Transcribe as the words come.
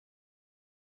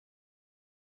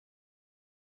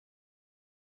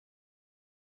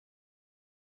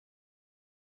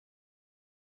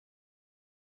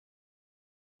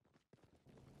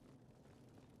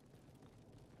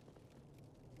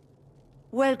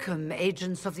Welcome,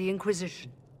 agents of the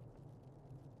Inquisition.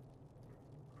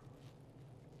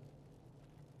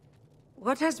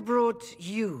 What has brought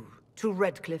you to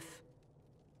Redcliffe?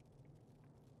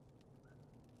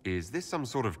 Is this some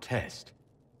sort of test?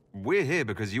 We're here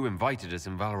because you invited us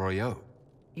in Val Royeaux.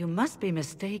 You must be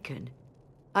mistaken.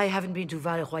 I haven't been to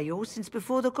Val Royeaux since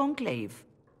before the Conclave.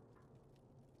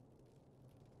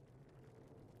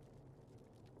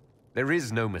 There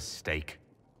is no mistake.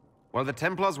 While the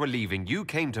Templars were leaving, you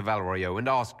came to Val Royeaux and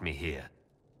asked me here.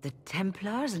 The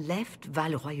Templars left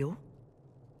Val Royeaux?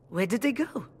 Where did they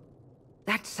go?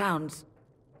 That sounds...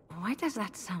 Why does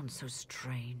that sound so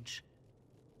strange?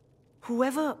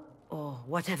 Whoever or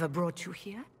whatever brought you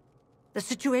here, the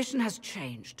situation has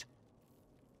changed.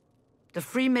 The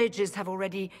Free Mages have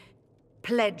already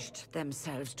pledged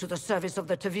themselves to the service of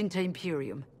the Tevinter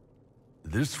Imperium.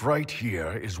 This right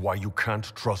here is why you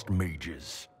can't trust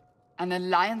mages. An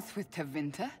alliance with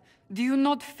Tevinter? Do you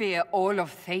not fear all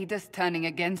of Thedas turning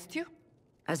against you?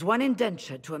 As one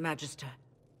indentured to a Magister,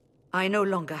 I no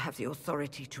longer have the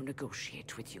authority to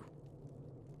negotiate with you.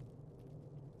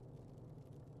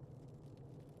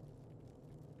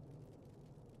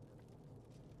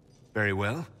 Very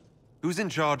well. Who's in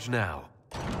charge now?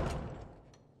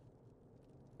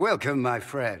 Welcome, my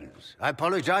friends. I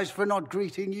apologize for not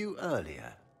greeting you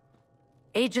earlier.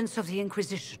 Agents of the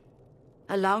Inquisition,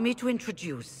 allow me to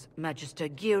introduce Magister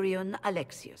Girion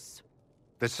Alexius.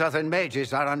 The Southern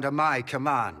Mages are under my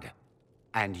command.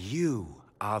 And you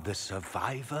are the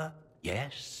survivor,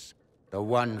 yes? The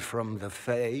one from the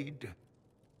Fade?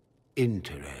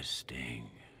 Interesting.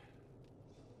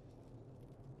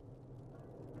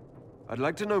 I'd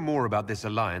like to know more about this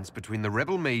alliance between the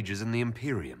rebel mages and the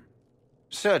Imperium.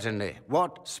 Certainly.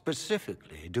 What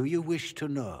specifically do you wish to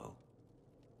know?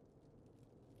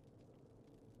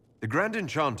 The Grand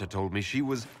Enchanter told me she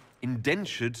was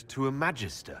indentured to a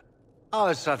Magister.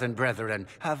 Our Southern brethren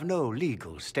have no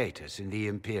legal status in the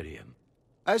Imperium.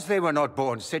 As they were not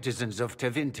born citizens of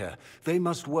Tevinter, they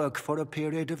must work for a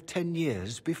period of 10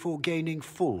 years before gaining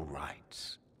full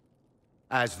rights.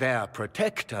 As their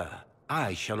protector,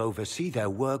 I shall oversee their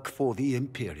work for the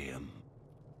Imperium.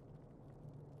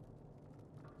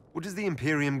 What does the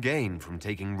Imperium gain from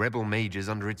taking rebel mages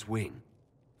under its wing?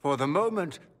 For the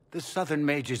moment, the Southern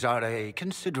Mages are a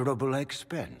considerable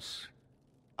expense.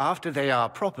 After they are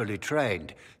properly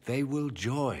trained, they will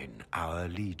join our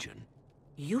Legion.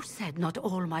 You said not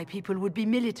all my people would be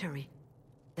military.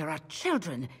 There are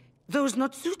children, those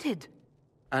not suited.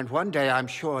 And one day I'm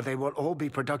sure they will all be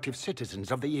productive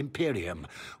citizens of the Imperium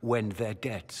when their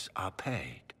debts are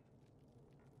paid.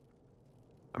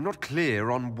 I'm not clear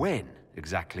on when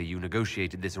exactly you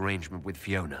negotiated this arrangement with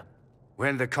Fiona.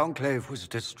 When the Conclave was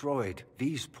destroyed,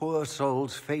 these poor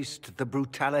souls faced the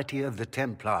brutality of the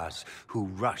Templars, who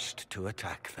rushed to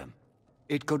attack them.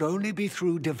 It could only be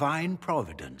through divine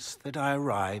providence that I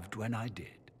arrived when I did.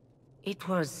 It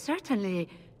was certainly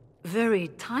very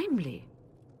timely.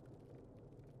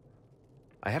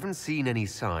 I haven't seen any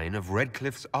sign of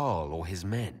Redcliffe's Arl or his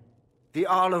men. The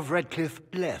Arl of Redcliffe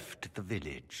left the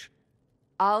village.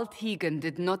 Al Tegan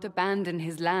did not abandon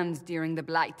his lands during the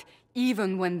Blight,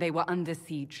 even when they were under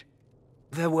siege.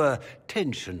 There were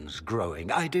tensions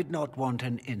growing. I did not want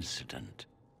an incident.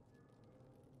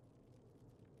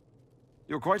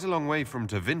 You're quite a long way from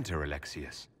Tevinter,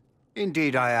 Alexius.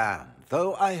 Indeed I am,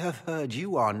 though I have heard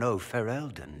you are no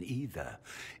Ferelden either.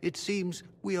 It seems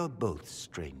we are both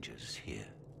strangers here.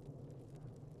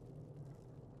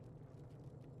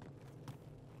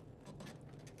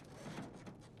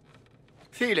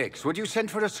 Felix, would you send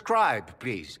for a scribe,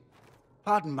 please?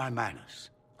 Pardon my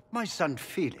manners. My son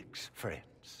Felix,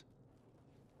 friends.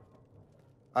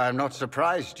 I am not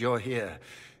surprised you're here.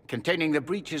 Containing the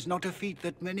breach is not a feat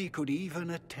that many could even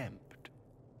attempt.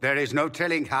 There is no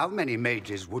telling how many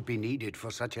mages would be needed for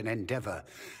such an endeavor.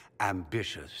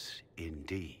 Ambitious,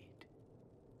 indeed.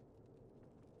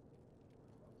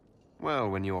 Well,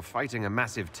 when you're fighting a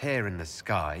massive tear in the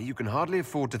sky, you can hardly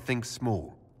afford to think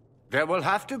small. There will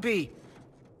have to be...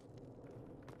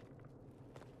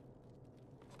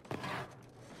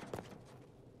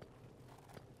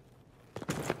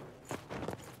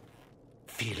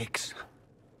 Felix.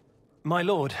 My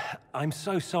lord, I'm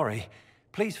so sorry.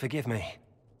 Please forgive me.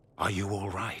 Are you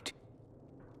all right?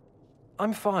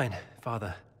 I'm fine,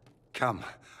 Father. Come,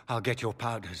 I'll get your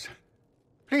powders.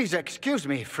 Please excuse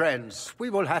me, friends.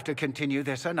 We will have to continue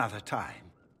this another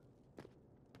time.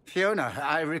 Fiona,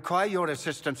 I require your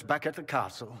assistance back at the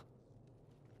castle.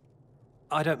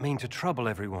 I don't mean to trouble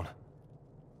everyone.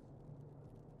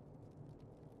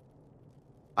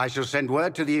 I shall send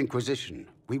word to the Inquisition.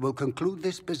 We will conclude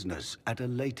this business at a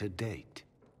later date.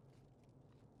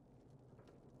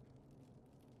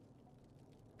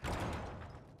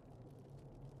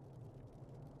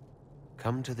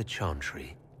 Come to the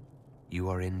Chantry. You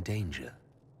are in danger.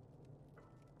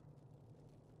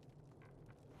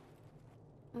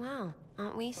 Wow,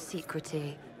 aren't we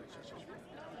secrety?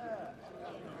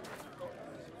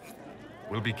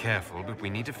 We'll be careful, but we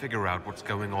need to figure out what's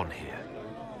going on here.